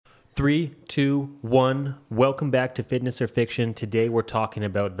Three, two, one. Welcome back to Fitness or Fiction. Today we're talking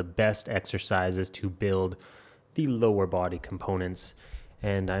about the best exercises to build the lower body components.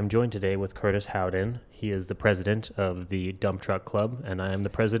 And I'm joined today with Curtis Howden. He is the president of the Dump Truck Club, and I am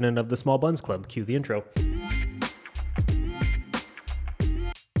the president of the Small Buns Club. Cue the intro.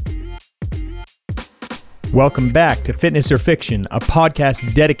 Welcome back to Fitness or Fiction, a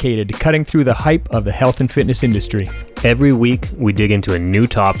podcast dedicated to cutting through the hype of the health and fitness industry. Every week, we dig into a new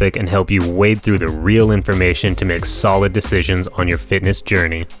topic and help you wade through the real information to make solid decisions on your fitness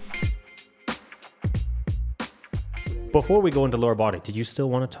journey. Before we go into lower body, did you still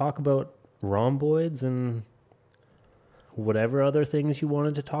want to talk about rhomboids and whatever other things you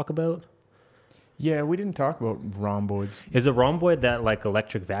wanted to talk about? Yeah, we didn't talk about rhomboids. Is a rhomboid that like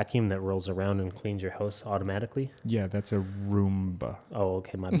electric vacuum that rolls around and cleans your house automatically? Yeah, that's a Roomba. Oh,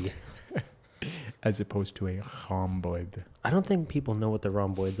 okay, my bad. As opposed to a rhomboid. I don't think people know what the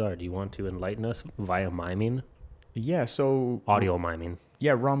rhomboids are. Do you want to enlighten us via miming? Yeah, so... Audio miming.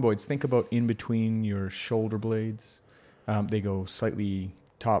 Yeah, rhomboids. Think about in between your shoulder blades. They go slightly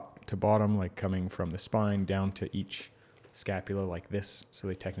top to bottom, like coming from the spine down to each scapula like this. So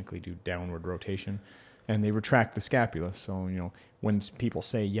they technically do downward rotation. And they retract the scapula. So, you know, when people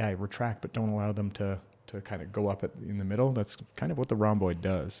say, yeah, I retract, but don't allow them to kind of go up in the middle, that's kind of what the rhomboid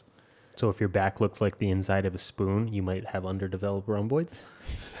does. So if your back looks like the inside of a spoon, you might have underdeveloped rhomboids?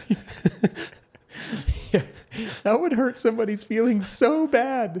 Yeah, that would hurt somebody's feelings so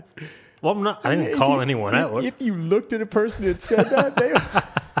bad. Well, I didn't call anyone out. If you looked at a person that said that,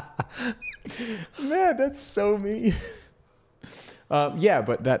 man, that's so mean. Yeah,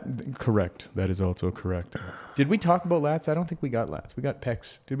 but correct. That is also correct. Did we talk about lats? I don't think we got lats. We got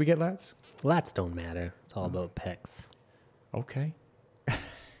pecs. Did we get lats? Lats don't matter. It's all about pecs. Okay.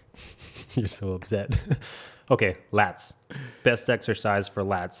 You're so upset. Okay, lats. Best exercise for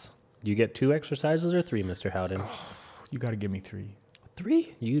lats. Do you get 2 exercises or 3, Mr. Howden? You got to give me 3.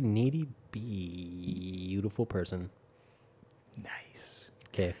 3? You needy, beautiful person. Nice.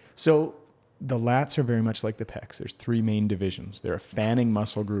 Okay. So the lats are very much like the pecs. There's 3 main divisions. They're a fanning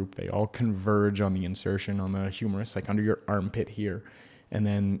muscle group. They all converge on the insertion on the humerus, like under your armpit here. And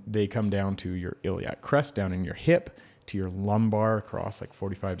then they come down to your iliac crest, down in your hip, to your lumbar across like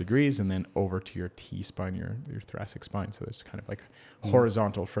 45 degrees, and then over to your T-spine, your thoracic spine. So it's kind of like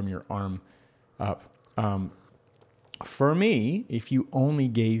horizontal from your arm up. For me, if you only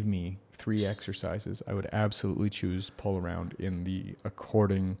gave me 3 exercises, I would absolutely choose pull around in the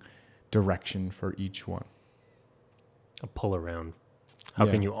according direction for each one. A pull around. How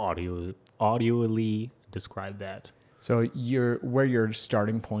can you audioly describe that? So where your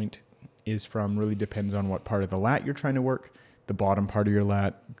starting point is from really depends on what part of the lat you're trying to work. The bottom part of your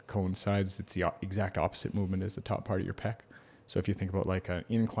lat coincides. It's the exact opposite movement as the top part of your pec. So if you think about like an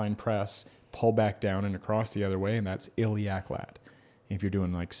incline press, pull back down and across the other way, and that's iliac lat. If you're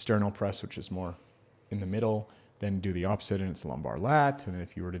doing like sternal press, which is more in the middle, then do the opposite and it's lumbar lat. And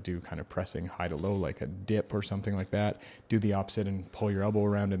if you were to do kind of pressing high to low, like a dip or something like that, do the opposite and pull your elbow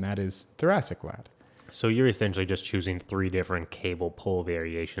around, and that is thoracic lat. So you're essentially just choosing 3 different cable pull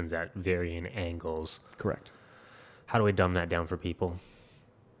variations at varying angles. Correct. How do we dumb that down for people?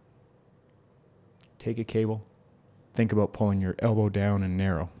 Take a cable. Think about pulling your elbow down and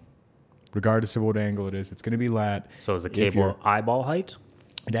narrow. Regardless of what angle it is, it's going to be lat. So is the cable eyeball height?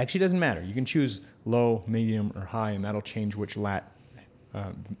 It actually doesn't matter. You can choose low, medium, or high, and that'll change which lat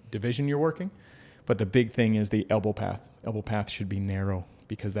division you're working. But the big thing is the elbow path. Elbow path should be narrow,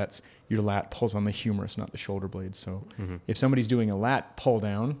 because that's your lat pulls on the humerus, not the shoulder blades. So if somebody's doing a lat pull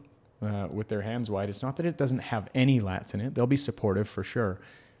down with their hands wide, it's not that it doesn't have any lats in it. They'll be supportive for sure.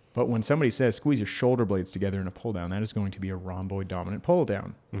 But when somebody says squeeze your shoulder blades together in a pull down, that is going to be a rhomboid dominant pull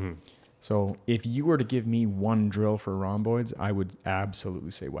down. Mm-hmm. So if you were to give me one drill for rhomboids, I would absolutely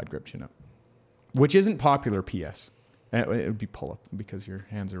say wide grip chin up, which isn't popular PS. It would be pull up because your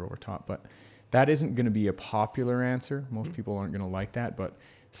hands are over top, but that isn't going to be a popular answer. Most people aren't going to like that, but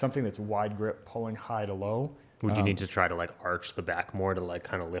something that's wide grip, pulling high to low. Would you need to try to like arch the back more to like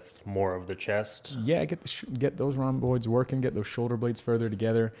kind of lift more of the chest? Yeah, get those rhomboids working, get those shoulder blades further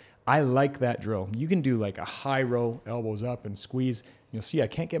together. I like that drill. You can do like a high row, elbows up and squeeze. You'll see I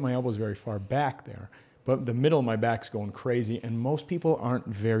can't get my elbows very far back there, but the middle of my back's going crazy, and most people aren't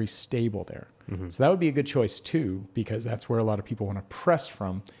very stable there. Mm-hmm. So that would be a good choice too, because that's where a lot of people want to press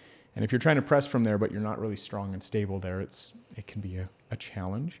from. And if you're trying to press from there, but you're not really strong and stable there, it can be a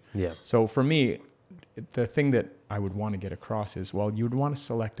challenge. Yeah. So for me, the thing that I would want to get across is, well, you would want to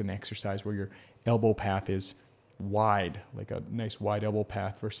select an exercise where your elbow path is wide, like a nice wide elbow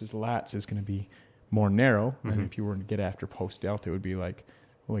path, versus lats is going to be more narrow. Mm-hmm. And if you were to get after post delta, it would be like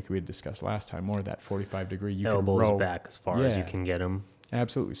like we had discussed last time, more of that 45 degree. You Elbows can row back as far as you Yeah. can get them.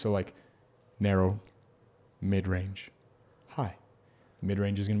 Absolutely. So like narrow, mid-range, high.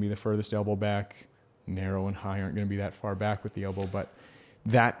 Mid-range is going to be the furthest elbow back. Narrow and high aren't going to be that far back with the elbow, but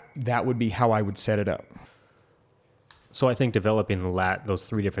that would be how I would set it up. So I think developing the lat, those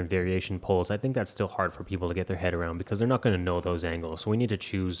 3 different variation pulls, I think that's still hard for people to get their head around because they're not going to know those angles. So we need to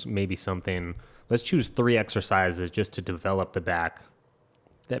choose maybe something. Let's choose 3 exercises just to develop the back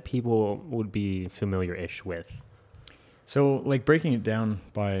that people would be familiar-ish with. So like breaking it down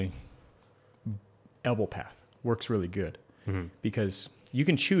by elbow path works really good because you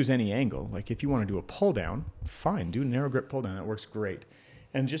can choose any angle. Like if you want to do a pull down, fine, do a narrow grip pull down. That works great.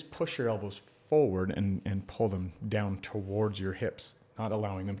 And just push your elbows forward and pull them down towards your hips, not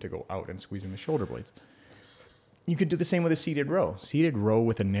allowing them to go out and squeezing the shoulder blades. You could do the same with a seated row. Seated row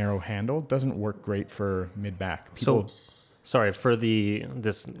with a narrow handle doesn't work great for mid-back. So, sorry, for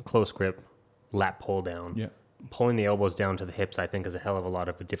this close grip lat pull down, Yeah. pulling the elbows down to the hips, I think, is a hell of a lot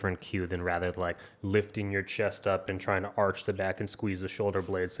of a different cue than rather like lifting your chest up and trying to arch the back and squeeze the shoulder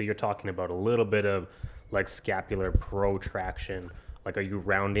blades. So you're talking about a little bit of like scapular protraction. Like, are you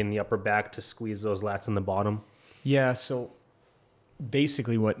rounding the upper back to squeeze those lats in the bottom? Yeah, so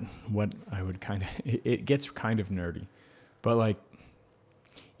basically what I would kind of, it gets kind of nerdy, but like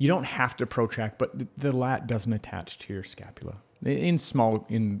you don't have to protract, but the lat doesn't attach to your scapula.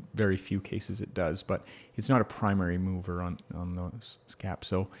 In very few cases it does, but it's not a primary mover on those scap.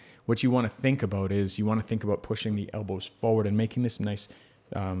 So what you want to think about is you want to think about pushing the elbows forward and making this nice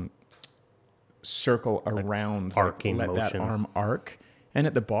circle around, arcing let that motion. arm arc. And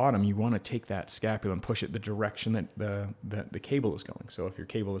at the bottom, you want to take that scapula and push it the direction that the cable is going. So if your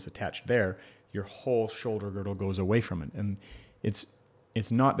cable is attached there, your whole shoulder girdle goes away from it. And it's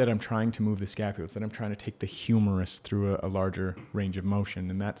not that I'm trying to move the scapula, it's that I'm trying to take the humerus through a larger range of motion.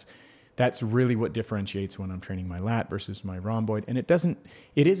 And that's really what differentiates when I'm training my lat versus my rhomboid. And it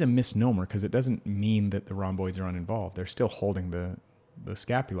is a misnomer because it doesn't mean that the rhomboids are uninvolved. They're still holding the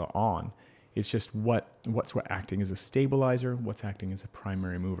scapula on. It's just what's acting as a stabilizer, what's acting as a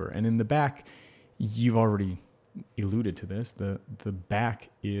primary mover. And in the back, you've already alluded to this, the back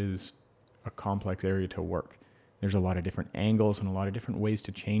is a complex area to work. There's a lot of different angles and a lot of different ways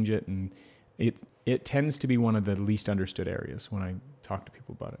to change it. And it tends to be one of the least understood areas when I talk to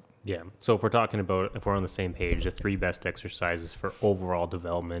people about it. Yeah. So if we're on the same page, the 3 best exercises for overall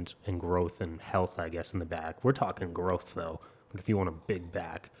development and growth and health, I guess, in the back. We're talking growth, though. Like if you want a big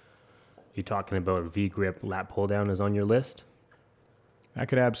back. You talking about V-grip lat pull down is on your list? That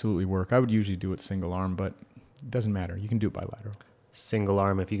could absolutely work. I would usually do it single arm, but it doesn't matter. You can do it bilateral. Single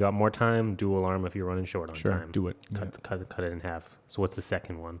arm if you got more time, dual arm if you're running short on Sure, time. do it. Cut it in half. So what's the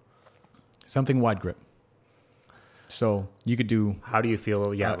second one? Something wide grip. So you could do. How do you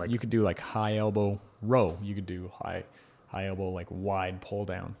feel? Yeah, you could do like high elbow row. You could do high elbow like wide pull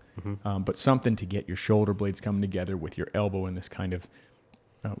down. But something to get your shoulder blades coming together with your elbow in this kind of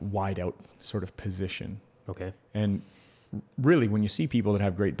wide out sort of position. Okay. And really, when you see people that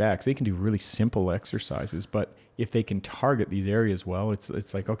have great backs, they can do really simple exercises. But if they can target these areas well,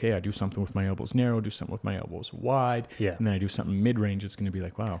 it's like, okay, I do something with my elbows narrow, do something with my elbows wide, Yeah. and then I do something mid-range. It's going to be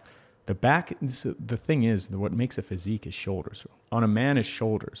like, wow. The back, the thing is, what makes a physique is shoulders. On a man is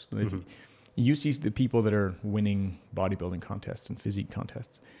shoulders. You see the people that are winning bodybuilding contests and physique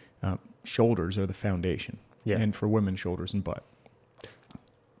contests, shoulders are the foundation. Yeah. And for women, shoulders and butt.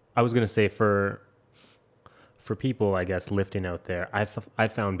 I was going to say for people, I guess, lifting out there, I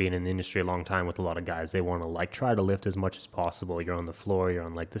found being in the industry a long time with a lot of guys, they want to like try to lift as much as possible. You're on the floor, you're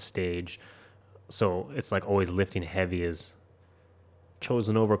on like the stage. So it's like always lifting heavy is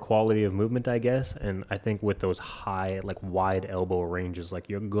chosen over quality of movement, I guess. And I think with those high, like wide elbow ranges, like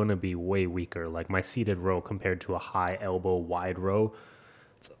you're going to be way weaker. Like my seated row compared to a high elbow wide row,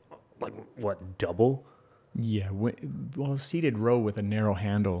 it's like what, double? Yeah, well, seated row with a narrow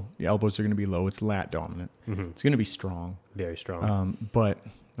handle, the elbows are going to be low. It's lat dominant. It's going to be strong. Very strong. But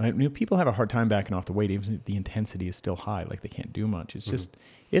people have a hard time backing off the weight, even if the intensity is still high. Like they can't do much. It's just,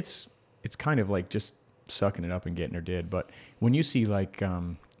 it's kind of like just sucking it up and getting her did. But when you see like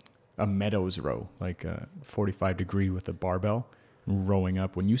a Meadows row, like a 45 degree with a barbell rowing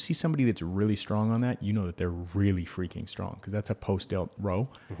up, when you see somebody that's really strong on that, you know that they're really freaking strong because that's a post-delt row.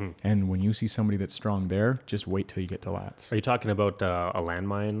 And when you see somebody that's strong there, just wait till you get to lats. Are you talking about a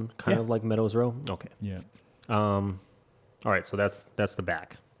landmine kind of like Meadows row? Okay. Yeah. All right, so that's the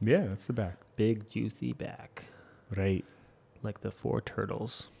back. Yeah, that's the back. Big juicy back, Right. like the 4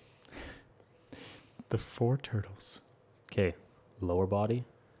 turtles. The 4 turtles. Okay, lower body,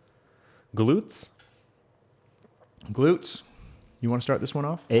 glutes. Glutes. You want to start this one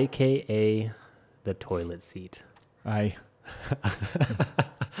off? AKA the toilet seat. I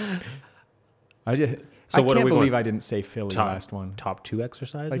just So I what are can't we believe going? I didn't say Philly last one. Top 2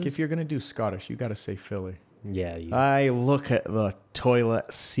 exercises? Like if you're gonna do Scottish, you got to say Philly. Yeah, I look at the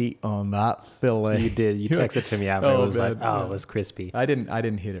toilet seat on that Philly. you did. You texted to me after. It was like, man, it was crispy. I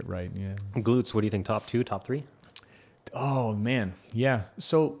didn't hit it right. Yeah. Glutes, what do you think? Top 2, top 3? Oh man, yeah.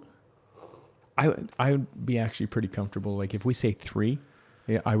 So I would be actually pretty comfortable. Like if we say 3,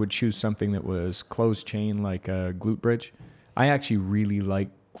 yeah, I would choose something that was closed chain, like a glute bridge. I actually really like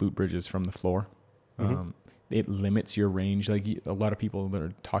glute bridges from the floor. It limits your range. Like a lot of people that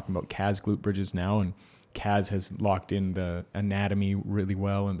are talking about Kaz glute bridges now, and Kaz has locked in the anatomy really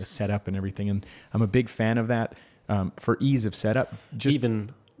well and the setup and everything. And I'm a big fan of that for ease of setup.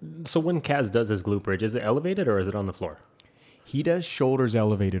 So when Kaz does his glute bridge, is it elevated or is it on the floor? He does shoulders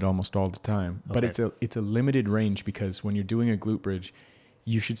elevated almost all the time, but Okay. it's a limited range because when you're doing a glute bridge,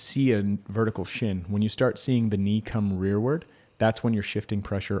 you should see a vertical shin. When you start seeing the knee come rearward, that's when you're shifting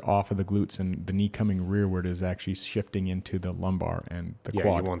pressure off of the glutes, and the knee coming rearward is actually shifting into the lumbar and the Yeah,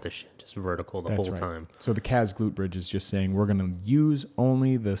 quad. you want the shit just vertical the That's whole right. time. So the Kaz glute bridge is just saying we're going to use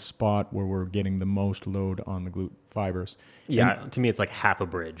only the spot where we're getting the most load on the glute fibers. Yeah, to me it's like half a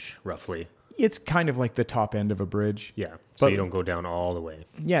bridge, roughly. It's kind of like the top end of a bridge. Yeah, so But- you don't go down all the way.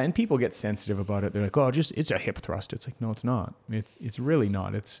 Yeah, and people get sensitive about it. They're like, "Oh, it's a hip thrust." It's like, no, it's not. It's really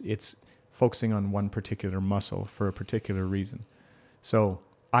not. It's focusing on one particular muscle for a particular reason. So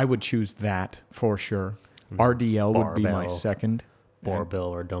I would choose that for sure. RDL would be my Barbell. second. Barbell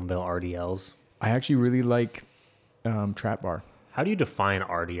or dumbbell RDLs. I actually really like trap bar. How do you define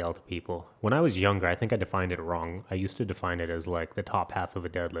RDL to people? When I was younger, I think I defined it wrong. I used to define it as like the top half of a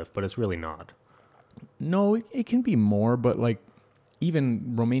deadlift, but it's really not. No, it can be more, but like even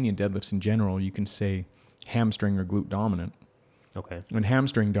Romanian deadlifts in general, you can say hamstring or glute dominant. Okay. And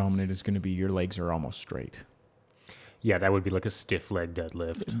hamstring dominant is going to be your legs are almost straight. Yeah, that would be like a stiff leg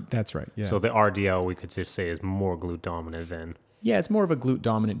deadlift. That's right. Yeah. So the RDL we could just say is more glute dominant than Yeah, it's more of a glute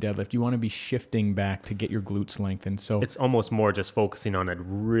dominant deadlift. You want to be shifting back to get your glutes lengthened. So it's almost more just focusing on a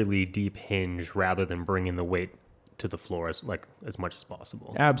really deep hinge rather than bringing the weight to the floor as much as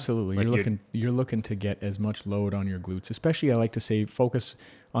possible. absolutely, Like you're looking to get as much load on your glutes. Especially, I like to say, focus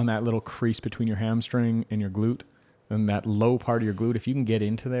on that little crease between your hamstring and your glute, and that low part of your glute. If you can get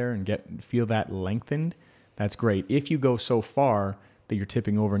into there and feel that lengthened, that's great. If you go so far that you're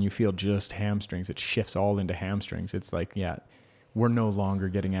tipping over and you feel just hamstrings, it shifts all into hamstrings. It's like, yeah, we're no longer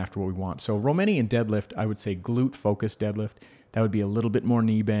getting after what we want. So Romanian deadlift, I would say glute focused deadlift. That would be a little bit more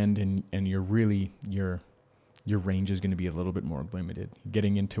knee bend, and you're really your range is going to be a little bit more limited.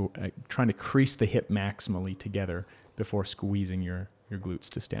 Getting into trying to crease the hip maximally together before squeezing your glutes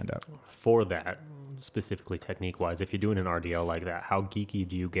to stand up. For that, specifically technique-wise, if you're doing an RDL like that, how geeky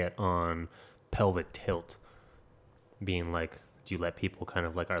do you get on pelvic tilt? Being like, do you let people kind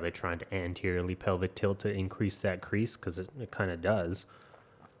of like, are they trying to anteriorly pelvic tilt to increase that crease? Because it kind of does.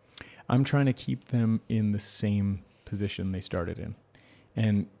 I'm trying to keep them in the same position they started in.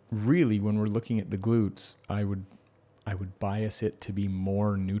 And really, when we're looking at the glutes, I would bias it to be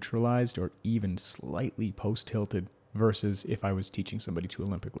more neutralized or even slightly post-tilted versus if I was teaching somebody to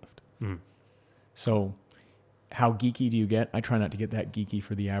Olympic lift. Mm. So how geeky do you get? I try not to get that geeky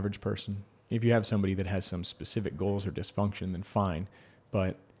for the average person. If you have somebody that has some specific goals or dysfunction, then fine.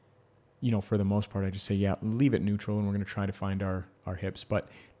 But, for the most part, I just say, yeah, leave it neutral, and we're going to try to find our hips. But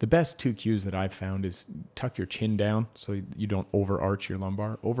the best 2 cues that I've found is tuck your chin down so you don't overarch your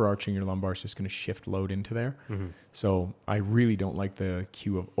lumbar. Overarching your lumbar is just going to shift load into there. Mm-hmm. So I really don't like the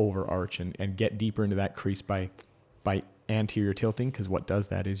cue of overarch and get deeper into that crease by anterior tilting, because what does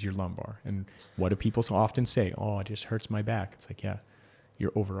that is your lumbar. And what do people so often say? Oh, it just hurts my back. It's like, yeah,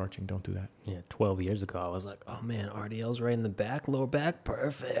 you're overarching. Don't do that. Yeah, 12 years ago, I was like, oh man, RDL's right in the back, lower back,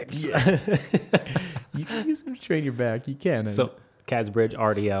 perfect. Yeah. You can use them to train your back. You can. So, Kaz Bridge,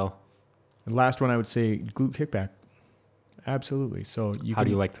 RDL. The last one I would say glute kickback. Absolutely. So How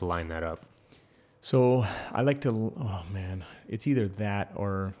do you like to line that up? So I like to. Oh man, it's either that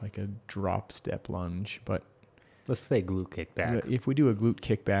or like a drop step lunge. But Let's say glute kickback. if we do a glute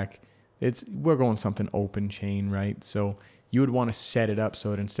kickback, we're going something open chain, right? So you would want to set it up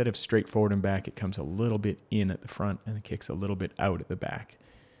so that instead of straight forward and back, it comes a little bit in at the front and it kicks a little bit out at the back.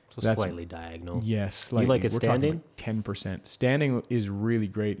 So slightly diagonal. Yes, slightly. You like it standing? 10%. Standing is really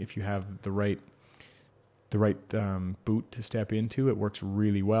great if you have the right boot to step into. It works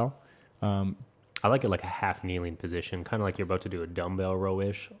really well. I like it like a half kneeling position, kind of like you're about to do a dumbbell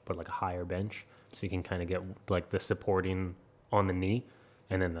row-ish, but like a higher bench. So you can kind of get like the supporting on the knee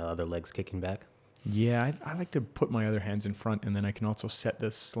and then the other leg's kicking back. Yeah, I like to put my other hands in front, and then I can also set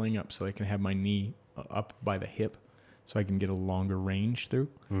this sling up so I can have my knee up by the hip, so I can get a longer range through.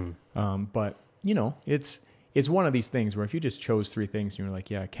 But it's one of these things where if you just chose three things and you were like,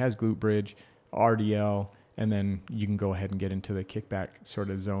 yeah, Cas glute bridge, RDL, and then you can go ahead and get into the kickback sort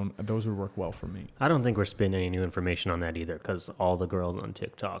of zone, those would work well for me. I don't think we're spinning any new information on that either, because all the girls on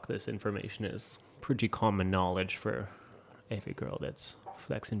TikTok, this information is pretty common knowledge for every girl that's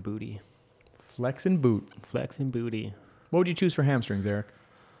flexing booty. Flex and boot. Flexing booty. What would you choose for hamstrings, Eric?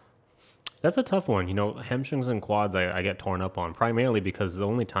 That's a tough one. Hamstrings and quads I get torn up on, primarily because the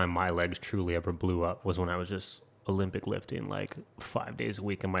only time my legs truly ever blew up was when I was just Olympic lifting like 5 days a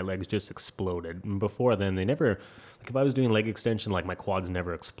week and my legs just exploded. And before then, they never, like if I was doing leg extension, like my quads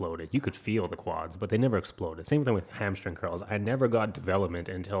never exploded. You could feel the quads, but they never exploded. Same thing with hamstring curls. I never got development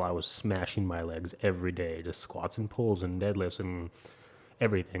until I was smashing my legs every day, just squats and pulls and deadlifts and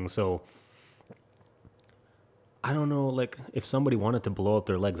everything. So I don't know, like if somebody wanted to blow up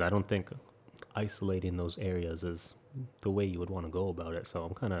their legs, I don't think isolating those areas is the way you would want to go about it. So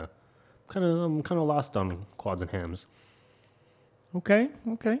I'm kind of lost on quads and hams. Okay.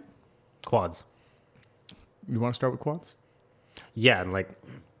 Quads. You want to start with quads? Yeah, and like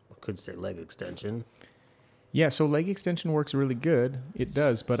I could say leg extension. Yeah, so leg extension works really good. It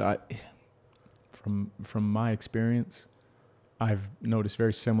does, but from my experience, I've noticed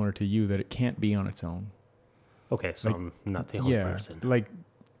very similar to you that it can't be on its own. Okay, so I'm not the only person. Like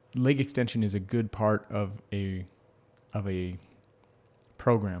leg extension is a good part of a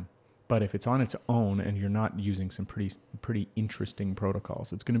program, but if it's on its own and you're not using some pretty interesting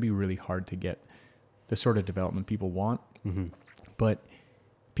protocols, it's going to be really hard to get the sort of development people want. Mm-hmm. But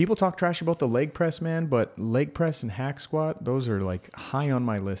people talk trash about the leg press, man, but leg press and hack squat, those are like high on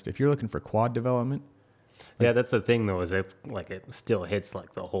my list. If you're looking for quad development. Yeah, that's the thing though, is it still hits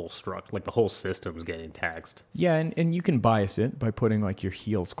like the whole like the whole system's getting taxed. Yeah, and you can bias it by putting like your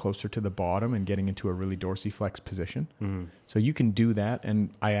heels closer to the bottom and getting into a really dorsiflex position. Mm-hmm. So you can do that,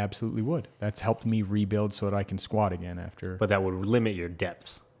 and I absolutely would. That's helped me rebuild so that I can squat again after. But that would limit your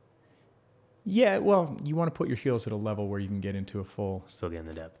depth. Yeah, well, you want to put your heels at a level where you can get into a Still getting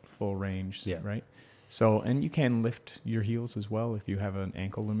the depth. full range, Yeah. right? So, and you can lift your heels as well if you have an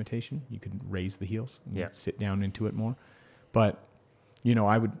ankle limitation. You can raise the heels and sit down into it more. But,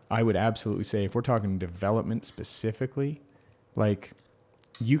 I would absolutely say if we're talking development specifically, like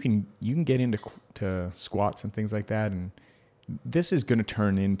you can get into to squats and things like that, and this is going to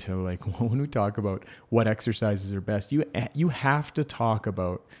turn into like when we talk about what exercises are best, you have to talk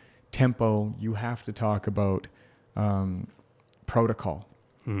about tempo, you have to talk about protocol.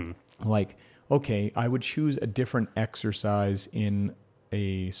 Mm-hmm. Like, okay, I would choose a different exercise in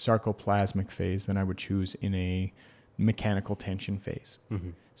a sarcoplasmic phase than I would choose in a mechanical tension phase.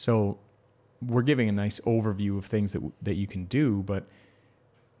 Mm-hmm. So we're giving a nice overview of things that you can do, but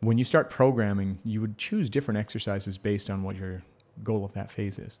when you start programming, you would choose different exercises based on what your goal of that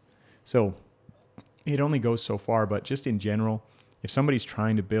phase is. So it only goes so far, but just in general, if somebody's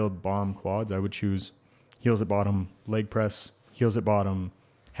trying to build bomb quads, I would choose heels at bottom, leg press, heels at bottom,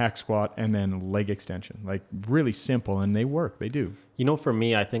 hack squat, and then leg extension. Like really simple, and they work. They do. For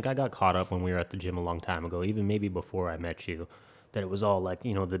me, I think I got caught up when we were at the gym a long time ago, even maybe before I met you, that it was all like,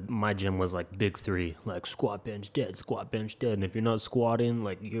 my gym was like big three, like squat, bench, dead, squat, bench, dead. And if you're not squatting,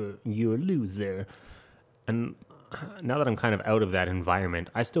 like you're a loser. And now that I'm kind of out of that environment,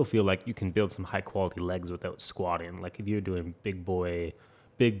 I still feel like you can build some high quality legs without squatting. Like if you're doing big boy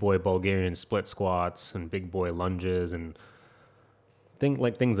Bulgarian split squats and big boy lunges and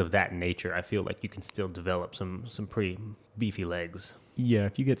things of that nature, I feel like you can still develop some pretty beefy legs. Yeah,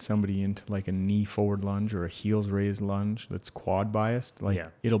 if you get somebody into like a knee forward lunge or a heels raised lunge that's quad biased,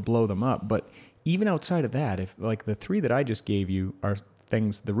 it'll blow them up. But even outside of that, if like the three that I just gave you are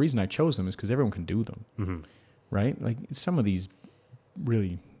things, the reason I chose them is because everyone can do them, mm-hmm. right? Like some of these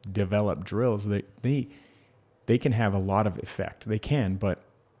really developed drills, they can have a lot of effect. They can, but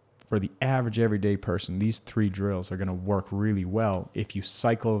for the average everyday person, these three drills are going to work really well. If you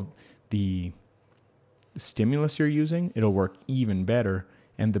cycle the stimulus you're using, it'll work even better.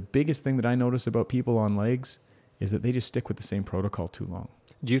 And the biggest thing that I notice about people on legs is that they just stick with the same protocol too long.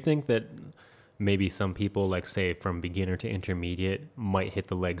 Do you think that maybe some people, like say from beginner to intermediate, might hit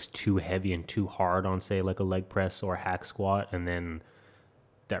the legs too heavy and too hard on say like a leg press or hack squat, and then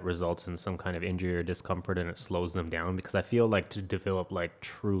that results in some kind of injury or discomfort and it slows them down? Because I feel like to develop like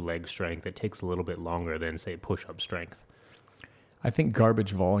true leg strength, it takes a little bit longer than say push-up strength. I think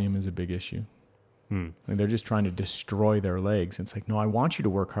garbage volume is a big issue. Like they're just trying to destroy their legs. It's like, no, I want you to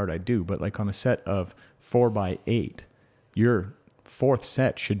work hard. I do. But like on a set of 4x8, you're fourth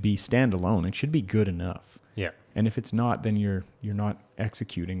set should be standalone. It should be good enough. Yeah. And if it's not, then you're not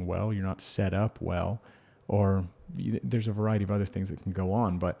executing well, you're not set up well, or there's a variety of other things that can go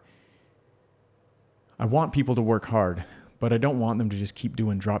on. But I want people to work hard, but I don't want them to just keep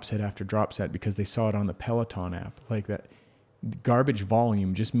doing drop set after drop set because they saw it on the Peloton app. Like that garbage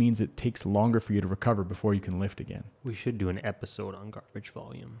volume just means it takes longer for you to recover before you can lift again. We should do an episode on garbage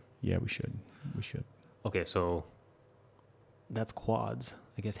volume. Yeah, we should. We should. Okay, so that's quads.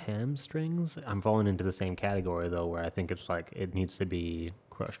 I guess hamstrings. I'm falling into the same category though, where I think it's like it needs to be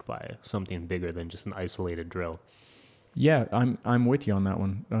crushed by something bigger than just an isolated drill. Yeah, I'm with you on that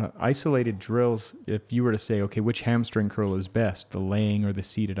one. Isolated drills, if you were to say, okay, which hamstring curl is best, the laying or the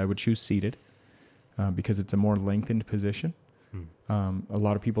seated, I would choose seated because it's a more lengthened position. A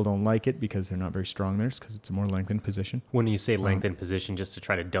lot of people don't like it because they're not very strong there because it's a more lengthened position. When you say lengthened position, just to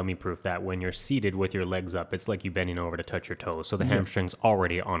try to dummy proof that, when you're seated with your legs up, it's like you bending over to touch your toes. So the hamstring's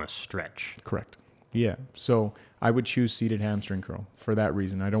already on a stretch. Correct. Yeah. So I would choose seated hamstring curl for that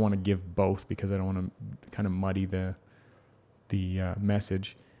reason. I don't want to give both because I don't want to kind of muddy the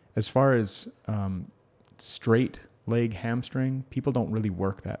message. As far as straight leg hamstring, people don't really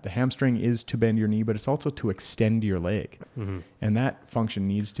work that. The hamstring is to bend your knee, but it's also to extend your leg. Mm-hmm. And that function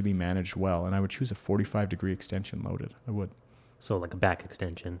needs to be managed well. And I would choose a 45-degree extension loaded. I would. So like a back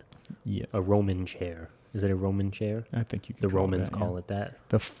extension. Yeah. A Roman chair. Is it a Roman chair? I think you can. The Romans call it that.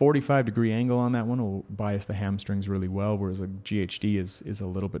 The 45-degree angle on that one will bias the hamstrings really well, whereas a GHD is a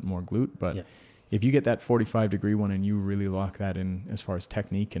little bit more glute. But if you get that 45-degree one and you really lock that in as far as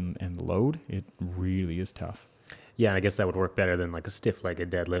technique and load, it really is tough. Yeah, and I guess that would work better than like a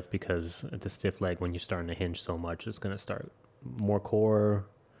stiff-legged deadlift because at the stiff leg, when you're starting to hinge so much, it's going to start more core,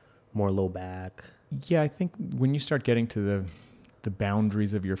 more low back. Yeah, I think when you start getting to the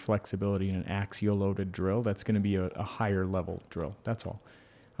boundaries of your flexibility in an axial-loaded drill, that's going to be a higher level drill. That's all.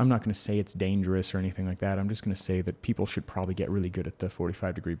 I'm not going to say it's dangerous or anything like that. I'm just going to say that people should probably get really good at the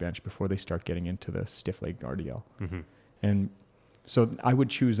 45-degree bench before they start getting into the stiff-leg RDL. Mm-hmm. And so I would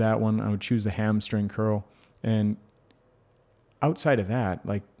choose that one. I would choose the hamstring curl. And outside of that,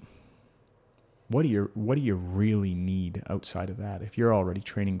 like, what do you really need outside of that? If you're already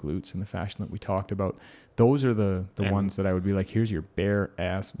training glutes in the fashion that we talked about, those are the ones that I would be like, here's your bare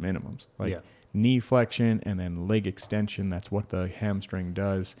ass minimums. Like knee flexion and then leg extension. That's what the hamstring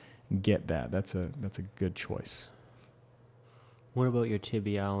does. Get that. That's a good choice. What about your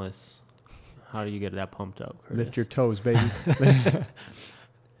tibialis? How do you get that pumped up, Curtis? Lift your toes, baby.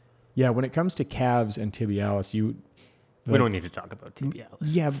 Yeah, when it comes to calves and tibialis, we don't need to talk about tibialis.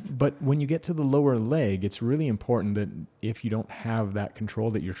 Yeah, but when you get to the lower leg, it's really important that if you don't have that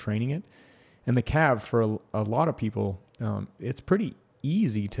control that you're training it. And the calf, for a lot of people, it's pretty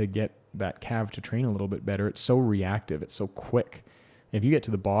easy to get that calf to train a little bit better. It's so reactive. It's so quick. If you get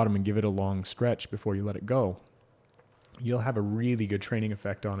to the bottom and give it a long stretch before you let it go, you'll have a really good training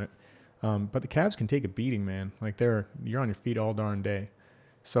effect on it. But the calves can take a beating, man. Like you're on your feet all darn day.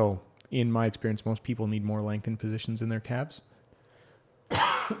 So in my experience, most people need more lengthened positions in their calves.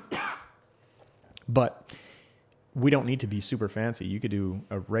 But we don't need to be super fancy. You could do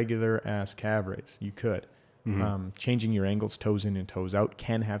a regular ass calf raise. You could. Mm-hmm. Changing your angles, toes in and toes out,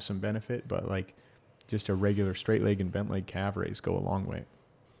 can have some benefit, but like just a regular straight leg and bent leg calf raise go a long way.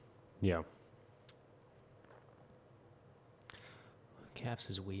 Yeah. Calves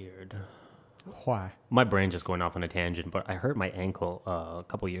is weird. Why? My brain just going off on a tangent, but I hurt my ankle a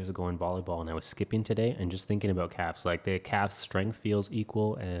couple years ago in volleyball, and I was skipping today, and just thinking about calves, like the calf strength feels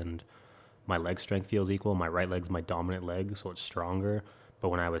equal, and my leg strength feels equal. My right leg's my dominant leg, so it's stronger. But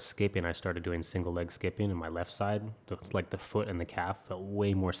when I was skipping, I started doing single leg skipping, and my left side, the foot and the calf, felt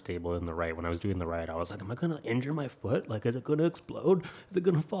way more stable than the right. When I was doing the right, I was like, am I going to injure my foot? Like, is it going to explode? Is it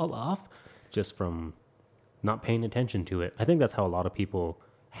going to fall off? Just from not paying attention to it. I think that's how a lot of people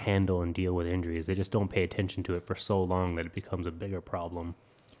handle and deal with injuries. They just don't pay attention to it for so long that it becomes a bigger problem.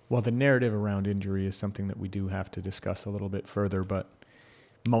 Well, the narrative around injury is something that we do have to discuss a little bit further, but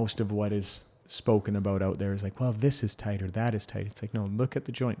most of what is spoken about out there is like, well, this is tight or that is tight. It's like, no, look at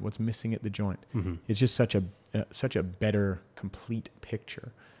the joint. What's missing at the joint? Mm-hmm. It's just such a better, complete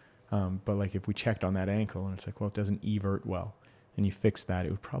picture. But like if we checked on that ankle and it's like, well, it doesn't evert well, and you fix that, it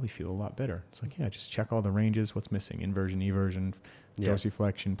would probably feel a lot better. It's like, yeah, just check all the ranges. What's missing? Inversion, eversion,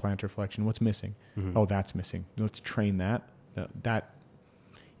 dorsiflexion, plantar flexion. What's missing? Mm-hmm. Oh, that's missing. Let's train that. That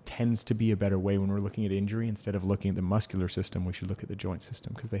tends to be a better way when we're looking at injury. Instead of looking at the muscular system, we should look at the joint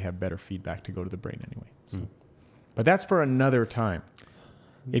system because they have better feedback to go to the brain anyway. So. But that's for another time.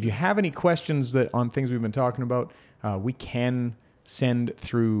 If you have any questions on things we've been talking about, we can send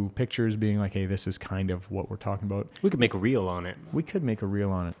through pictures being like, hey, this is kind of what we're talking about. We could make a reel on it. We could make a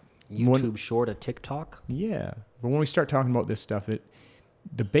reel on it. YouTube short, a TikTok. Yeah. But when we start talking about this stuff,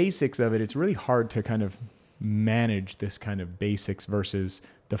 the basics of it, it's really hard to kind of manage this kind of basics versus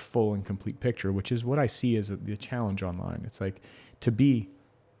the full and complete picture, which is what I see as the challenge online. It's like to be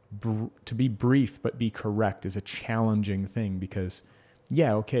brief but be correct is a challenging thing because,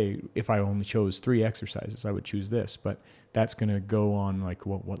 yeah, okay, if I only chose 3 exercises, I would choose this, but that's going to go on like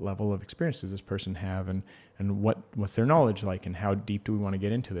what level of experience does this person have and what's their knowledge like and how deep do we want to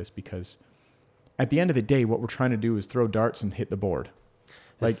get into this? Because at the end of the day, what we're trying to do is throw darts and hit the board.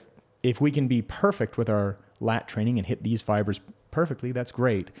 Like if we can be perfect with our lat training and hit these fibers perfectly, that's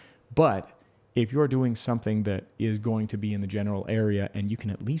great. But if you're doing something that is going to be in the general area and you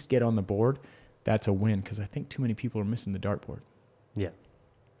can at least get on the board, that's a win because I think too many people are missing the dartboard. Yeah.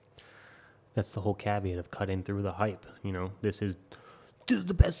 That's the whole caveat of cutting through the hype. You know, this is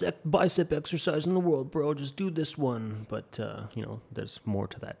the best bicep exercise in the world, bro. Just do this one. But, there's more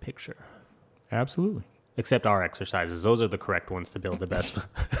to that picture. Absolutely. Except our exercises. Those are the correct ones to build the best.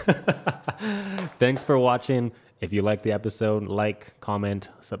 Thanks for watching. If you like the episode, like, comment,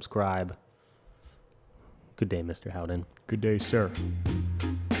 subscribe. Good day, Mr. Howden. Good day, sir.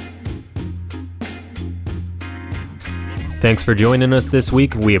 Thanks for joining us this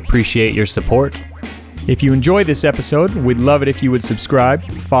week. We appreciate your support. If you enjoyed this episode, we'd love it if you would subscribe,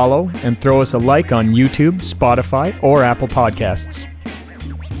 follow, and throw us a like on YouTube, Spotify, or Apple Podcasts.